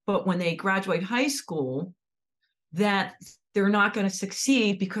 but when they graduate high school, that they're not going to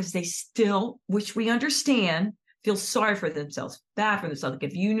succeed because they still, which we understand, feel sorry for themselves, bad for themselves. Like,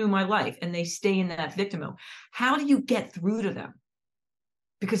 if you knew my life, and they stay in that victim mode, how do you get through to them?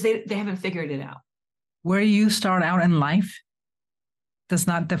 Because they haven't figured it out. Where you start out in life does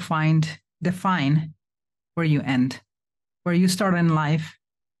not define where you end. Where you start in life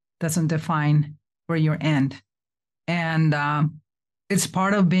doesn't define where you end. And it's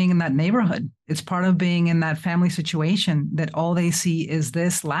part of being in that neighborhood. It's part of being in that family situation that all they see is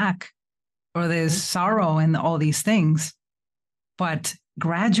this lack or this sorrow and all these things. But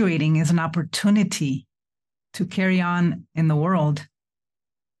graduating is an opportunity to carry on in the world,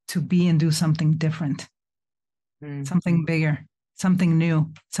 to be and do something different, something bigger, something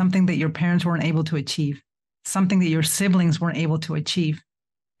new, something that your parents weren't able to achieve, something that your siblings weren't able to achieve.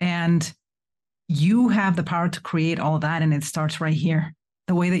 And you have the power to create all that. And it starts right here.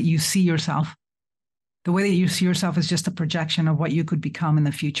 The way that you see yourself. The way that you see yourself is just a projection of what you could become in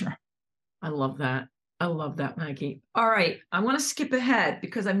the future. I love that. I love that, Maggie. All right. I want to skip ahead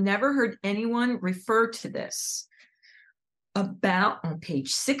because I've never heard anyone refer to this about on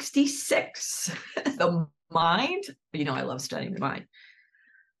page 66, the mind. You know, I love studying the mind.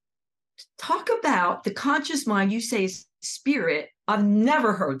 Talk about the conscious mind. You say spirit. I've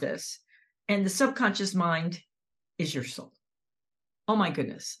never heard this. And the subconscious mind is your soul. Oh my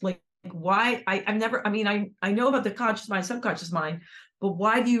goodness. Like, why? I know about the conscious mind, subconscious mind, but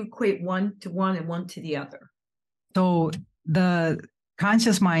why do you equate one to one and one to the other? So the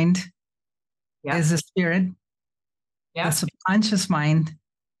conscious mind is the spirit. The subconscious mind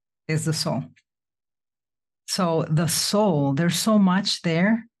is the soul. So the soul, there's so much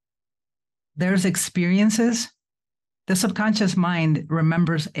there. There's experiences. The subconscious mind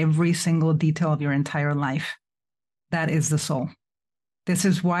remembers every single detail of your entire life. That is the soul. This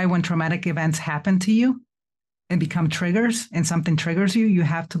is why when traumatic events happen to you and become triggers, and something triggers you, you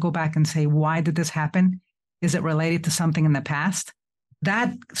have to go back and say, why did this happen? Is it related to something in the past?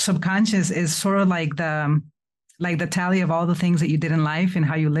 That subconscious is sort of like the tally of all the things that you did in life and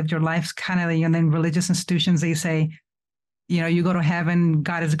how you lived your life. Kind of, and then religious institutions, they say, you know, you go to heaven,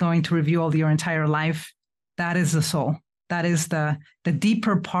 God is going to review all your entire life. That is the soul. That is the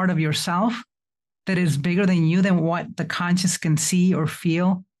deeper part of yourself that is bigger than you, than what the conscious can see or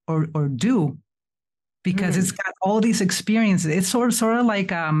feel or do, because it's got all these experiences. It's sort of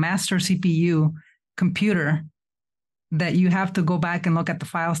like a master CPU computer that you have to go back and look at the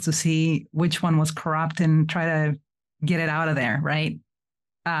files to see which one was corrupt and try to get it out of there, right?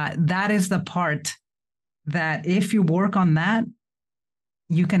 That is the part that if you work on that,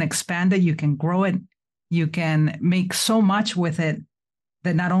 you can expand it, you can grow it, you can make so much with it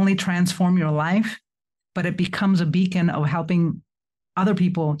that not only transform your life, but it becomes a beacon of helping other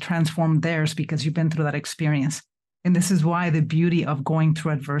people transform theirs because you've been through that experience. And this is why the beauty of going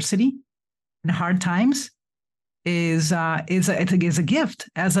through adversity and hard times is a gift.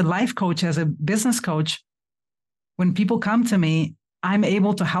 As a life coach, as a business coach, when people come to me, I'm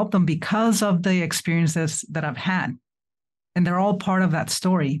able to help them because of the experiences that I've had. And they're all part of that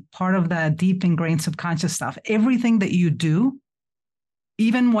story, part of that deep ingrained subconscious stuff. Everything that you do,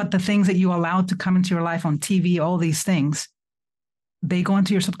 even what the things that you allow to come into your life on TV, all these things, they go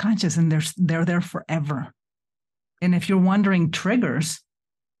into your subconscious and they're there forever. And if you're wondering triggers,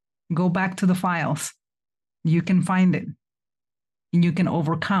 go back to the files. You can find it and you can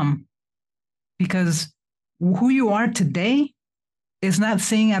overcome, because who you are today is not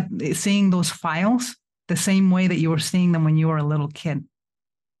seeing those files the same way that you were seeing them when you were a little kid.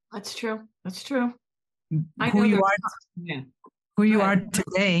 That's true. That's true. Who you are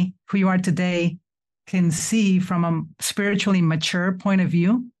today can see from a spiritually mature point of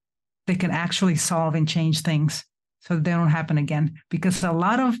view. They can actually solve and change things so that they don't happen again. Because a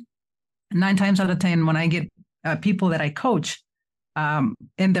lot of 9 times out of 10, when I get people that I coach, and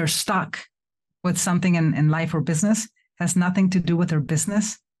they're stuck with something in life or business, has nothing to do with their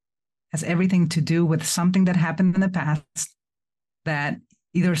business, has everything to do with something that happened in the past that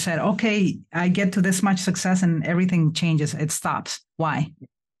either said, okay, I get to this much success and everything changes. It stops. Why?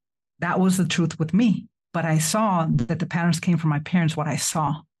 That was the truth with me. But I saw that the patterns came from my parents, what I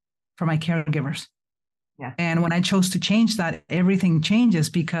saw from my caregivers. Yeah. And when I chose to change that, everything changes,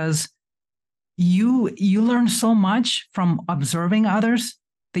 because you learn so much from observing others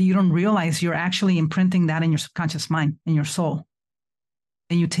that you don't realize you're actually imprinting that in your subconscious mind, in your soul.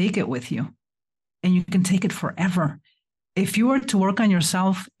 And you take it with you, and you can take it forever. If you were to work on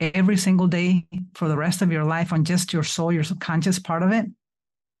yourself every single day for the rest of your life on just your soul, your subconscious part of it,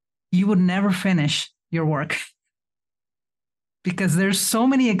 you would never finish your work, because there's so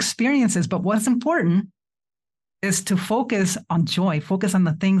many experiences. But what's important is to focus on joy, focus on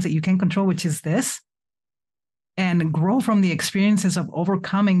the things that you can control, which is this, and grow from the experiences of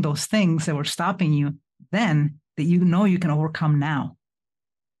overcoming those things that were stopping you then, that you know you can overcome now.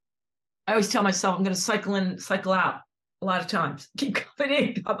 I always tell myself I'm going to cycle in, cycle out a lot of times. Keep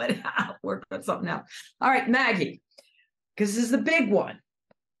coming in, coming out, work on something else. All right, Maggie, because this is the big one.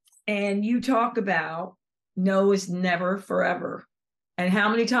 And you talk about no is never forever. And how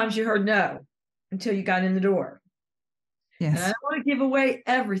many times you heard no until you got in the door. Yes. And I don't want to give away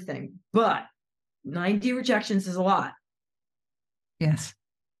everything, but 90 rejections is a lot. Yes.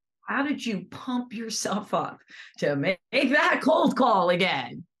 How did you pump yourself up to make that cold call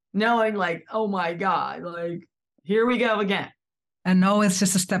again? Knowing like, oh my God, like, here we go again. And no, it's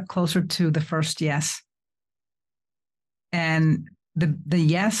just a step closer to the first yes. And the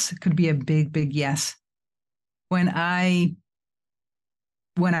yes could be a big, big yes. When I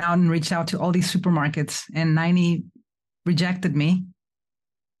went out and reached out to all these supermarkets and 90 rejected me,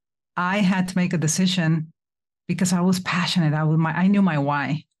 I had to make a decision, because I was passionate. I knew my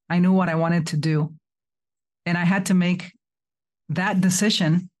why. I knew what I wanted to do. And I had to make that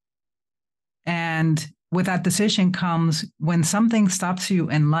decision. And with that decision comes, when something stops you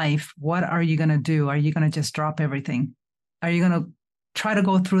in life, what are you going to do? Are you going to just drop everything? Are you going to try to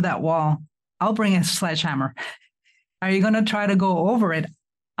go through that wall? I'll bring a sledgehammer. Are you going to try to go over it,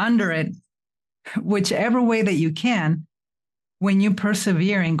 under it, whichever way that you can? When you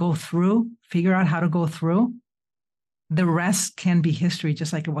persevere and go through, figure out how to go through, the rest can be history,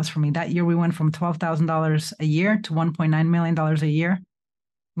 just like it was for me. That year, we went from $12,000 a year to $1.9 million a year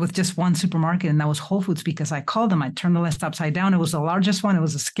with just one supermarket, and that was Whole Foods, because I called them. I turned the list upside down. It was the largest one. It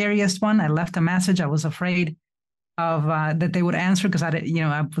was the scariest one. I left a message. I was afraid of that they would answer, because I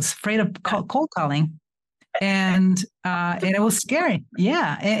was afraid of cold calling, and it was scary.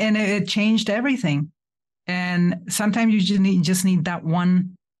 Yeah, and it changed everything. And sometimes you just need that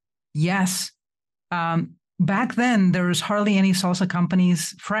one yes. Back then, there was hardly any salsa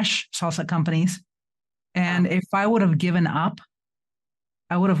companies, fresh salsa companies. And if I would have given up,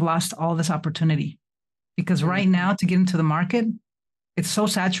 I would have lost all this opportunity, because right now, to get into the market, it's so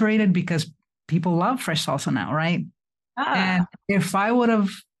saturated, because people love fresh salsa now, right? And if I would have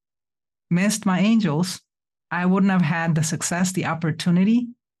missed my angels, I wouldn't have had the success, the opportunity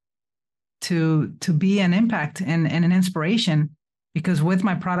to be an impact and an inspiration, because with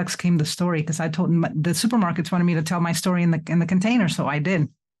my products came the story. Because I told them, the supermarkets wanted me to tell my story in the container, so I did.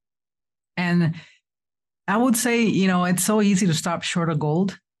 And I would say, it's so easy to stop short of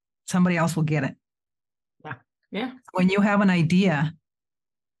gold. Somebody else will get it. Yeah. When you have an idea,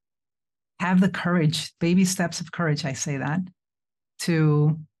 have the courage, baby steps of courage, I say that,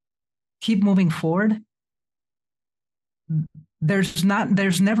 to keep moving forward. There's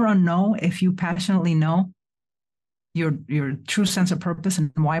never a no if you passionately know your true sense of purpose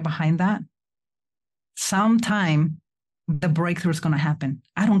and why behind that. Sometime the breakthrough is going to happen.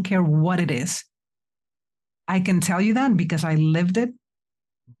 I don't care what it is. I can tell you that because I lived it.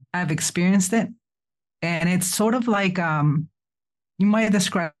 I've experienced it. And it's sort of like, you might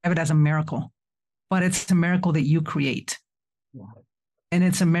describe it as a miracle, but it's a miracle that you create. Yeah. And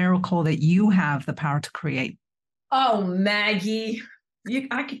it's a miracle that you have the power to create. Oh, Maggie,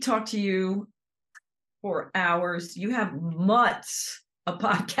 I could talk to you for hours. You have months of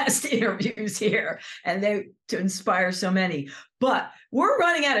podcast interviews here, and they to inspire so many. But we're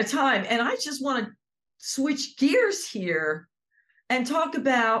running out of time, and I just want to switch gears here and talk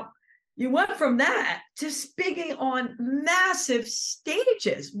about, you went from that to speaking on massive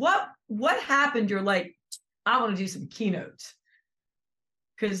stages. What happened? You're like, I want to do some keynotes.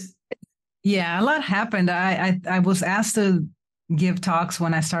 Because yeah, a lot happened. I was asked to give talks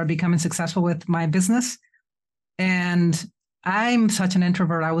when I started becoming successful with my business. And I'm such an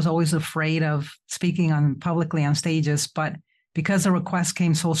introvert. I was always afraid of speaking on publicly on stages, but because the request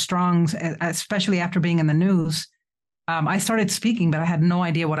came so strong, especially after being in the news, I started speaking, but I had no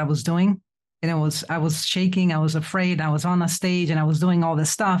idea what I was doing. And I was shaking. I was afraid. I was on a stage and I was doing all this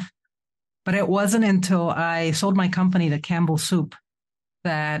stuff. But it wasn't until I sold my company to Campbell Soup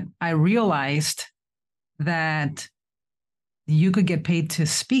that I realized that you could get paid to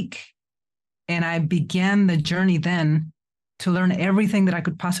speak. And I began the journey then to learn everything that I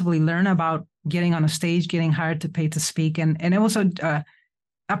could possibly learn about getting on a stage, getting hired to pay to speak. And it was a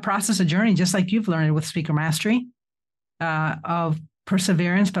process, a journey, just like you've learned with Speaker Mastery, of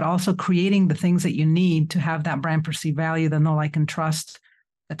perseverance, but also creating the things that you need to have that brand perceived value, the know, like, and trust,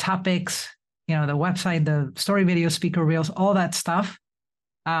 the topics, the website, the story video, speaker reels, all that stuff.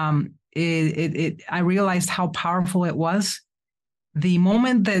 I realized how powerful it was. The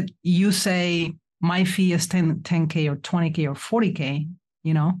moment that you say, my fee is 10K or 20K or 40K,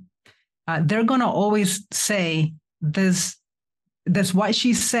 they're going to always say this what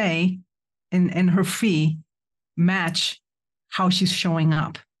she say in her fee match how she's showing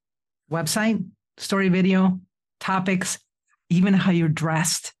up. Website, story video, topics, even how you're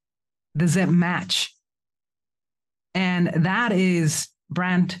dressed. Does it match? And that is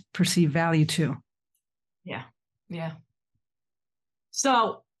brand perceived value too. Yeah. Yeah.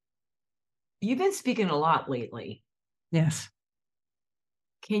 So you've been speaking a lot lately. Yes.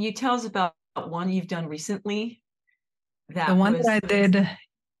 Can you tell us about one you've done recently? The one that I did.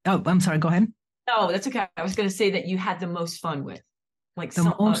 Oh, I'm sorry. Go ahead. No, that's okay. I was going to say that you had the most fun with, like the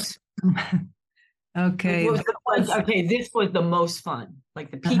most. Okay. Okay. This was the most fun.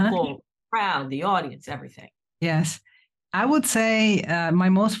 Like the people, crowd, the audience, everything. Yes. I would say my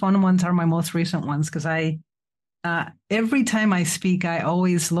most fun ones are my most recent ones, because every time I speak, I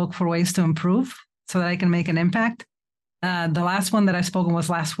always look for ways to improve so that I can make an impact. The last one that I spoken was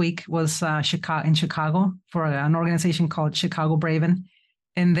last week was in Chicago for an organization called Chicago Braven.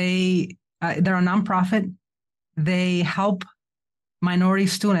 And they're a nonprofit. They help minority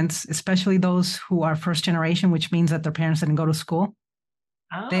students, especially those who are first generation, which means that their parents didn't go to school.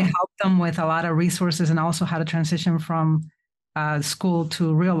 Oh. They help them with a lot of resources and also how to transition from school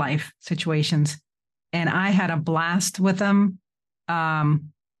to real life situations. And I had a blast with them.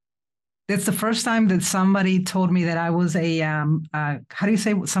 It's the first time that somebody told me that I was how do you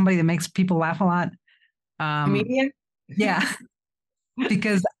say somebody that makes people laugh a lot? Comedian? Yeah.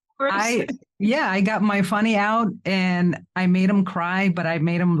 Because I got my funny out and I made them cry, but I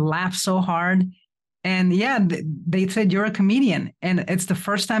made them laugh so hard. And yeah, they said, you're a comedian. And it's the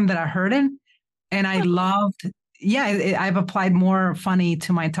first time that I heard it. And I loved, I've applied more funny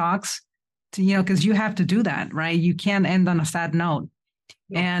to my talks, because you have to do that, right? You can't end on a sad note.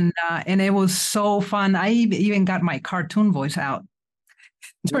 Yeah. And it was so fun. I even got my cartoon voice out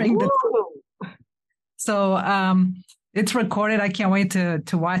during So it's recorded. I can't wait to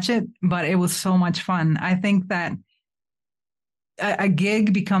watch it, but it was so much fun. I think that a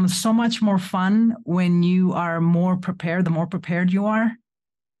gig becomes so much more fun when you are more prepared. The more prepared you are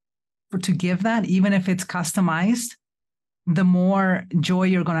to give that, even if it's customized, the more joy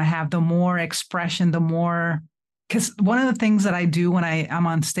you're going to have, the more expression, because one of the things that I do when I'm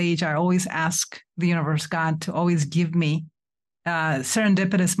on stage, I always ask the universe, God, to always give me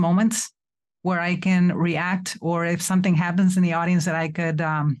serendipitous moments where I can react, or if something happens in the audience that I could,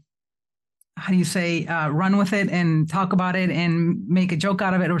 run with it and talk about it and make a joke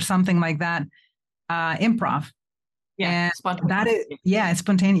out of it or something like that. Improv. Yeah. And that is, it's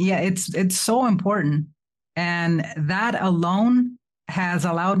spontaneous. Yeah. It's so important. And that alone has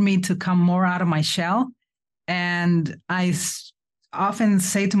allowed me to come more out of my shell. And I often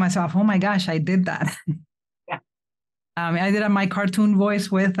say to myself, oh my gosh, I did that. Yeah. I did my cartoon voice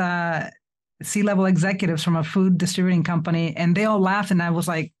with C-level executives from a food distributing company, and they all laughed. And I was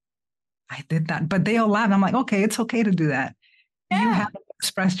like, I did that, but they all laughed. I'm like, okay, it's okay to do that. Yeah. You have to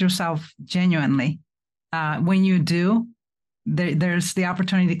express yourself genuinely. When you do, there's the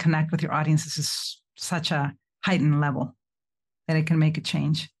opportunity to connect with your audience. This is such a heightened level that it can make a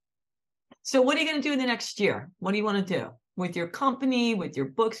change. So what are you going to do in the next year? What do you want to do? with your company, with your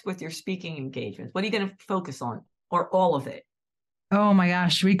books, with your speaking engagements? What are you going to focus on, or all of it? Oh my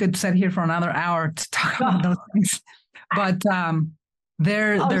gosh, we could sit here for another hour to talk about those things. But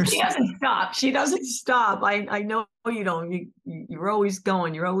there's she doesn't stop. She doesn't stop. I know you don't. You're always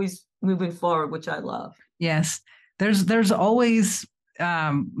going. You're always moving forward, which I love. Yes, there's always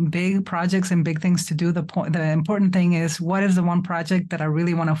big projects and big things to do. The important thing is, what is the one project that I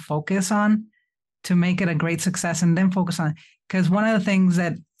really want to focus on to make it a great success, and then focus on it. Because one of the things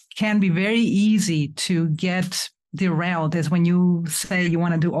that can be very easy to get derailed is when you say you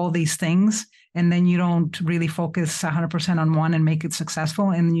want to do all these things and then you don't really focus 100% on one and make it successful,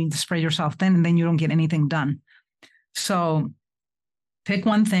 and you spread yourself thin, and then you don't get anything done. So pick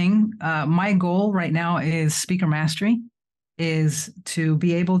one thing. My goal right now is speaker mastery, is to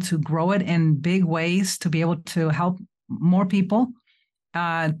be able to grow it in big ways, to be able to help more people,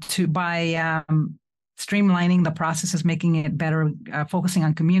 by streamlining the processes, making it better, focusing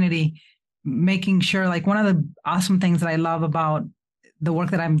on community, making sure, like, one of the awesome things that I love about the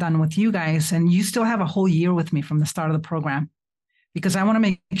work that I've done with you guys, and you still have a whole year with me from the start of the program, because I want to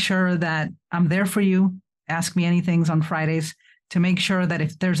make sure that I'm there for you. Ask me anything on Fridays, to make sure that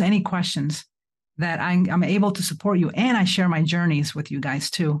if there's any questions, that I'm able to support you, and I share my journeys with you guys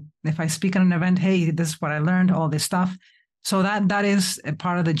too. If I speak at an event, hey, this is what I learned, all this stuff. So that is a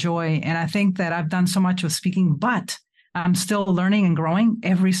part of the joy. And I think that I've done so much with speaking, but I'm still learning and growing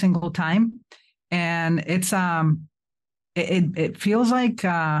every single time. And it's it feels like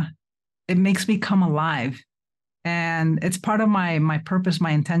it makes me come alive. And it's part of my purpose,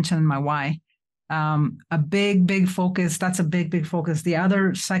 my intention, and my why. A big focus. That's a big focus. The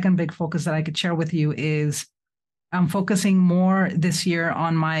other second big focus that I could share with you is I'm focusing more this year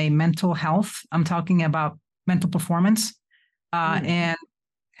on my mental health. I'm talking about mental performance and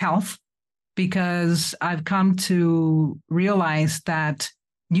health, because I've come to realize that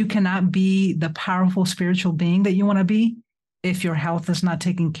you cannot be the powerful spiritual being that you want to be if your health is not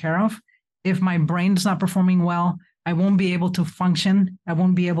taken care of. If my brain is not performing well, I won't be able to function. I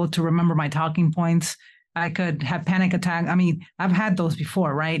won't be able to remember my talking points. I could have panic attack. I mean, I've had those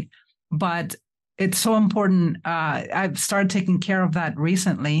before, right? But it's so important. I've started taking care of that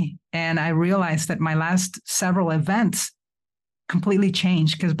recently, and I realized that my last several events completely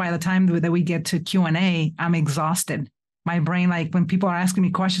changed, because by the time that we get to Q&A, I'm exhausted. My brain, like, when people are asking me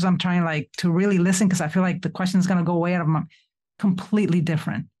questions, I'm trying, like, to really listen, because I feel like the question is going to go way out of my, completely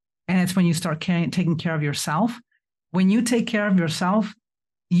different. And it's when you start taking care of yourself. When you take care of yourself,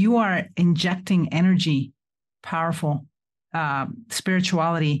 you are injecting energy, powerful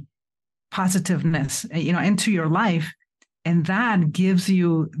spirituality, positiveness, into your life, and that gives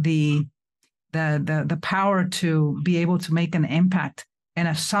you the power to be able to make an impact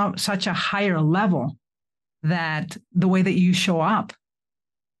and such a higher level, that the way that you show up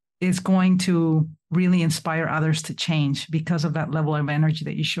is going to really inspire others to change because of that level of energy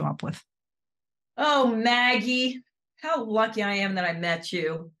that you show up with. Oh, Maggie, how lucky I am that I met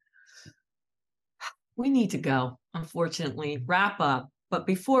you. We need to go, unfortunately, wrap up. But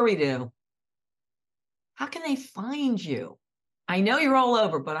before we do, how can they find you? I know you're all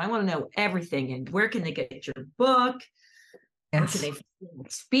over, but I want to know everything. And where can they get your book? Where can they find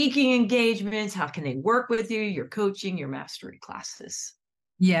speaking engagements? How can they work with you, your coaching, your mastery classes?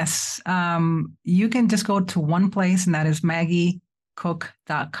 Yes. You can just go to one place, and that is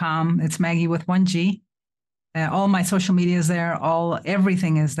maggiecook.com. It's Maggie with one G. All my social media is there.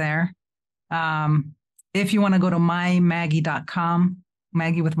 Everything is there. If you want to go to mymaggie.com,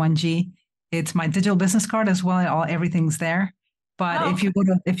 Maggie with one G, it's my digital business card as well. Everything's there. But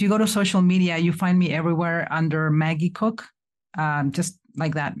if you go to social media, you find me everywhere under Maggie Cook, just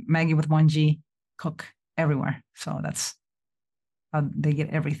like that, Maggie with one G, Cook, everywhere. So that's how they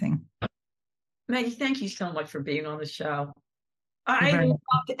get everything. Maggie, thank you so much for being on the show. I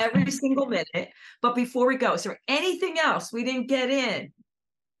loved every single minute. But before we go, is there anything else we didn't get in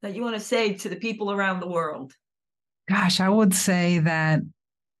that you want to say to the people around the world? Gosh, I would say that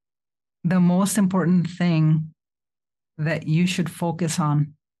the most important thing that you should focus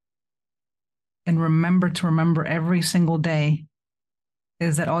on and remember every single day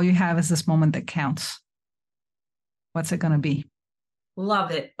is that all you have is this moment that counts. What's it going to be?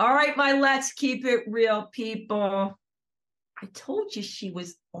 Love it. All right, my Let's Keep It Real people. I told you she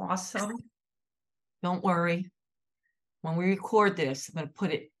was awesome. Don't worry. When we record this, I'm going to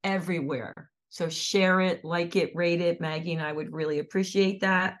put it everywhere. So share it, like it, rate it. Maggie and I would really appreciate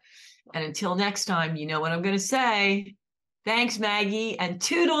that. And until next time, you know what I'm going to say. Thanks, Maggie, and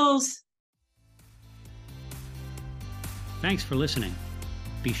toodles. Thanks for listening.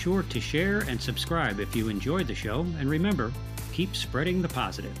 Be sure to share and subscribe if you enjoyed the show, and remember, keep spreading the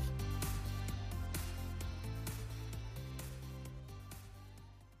positive.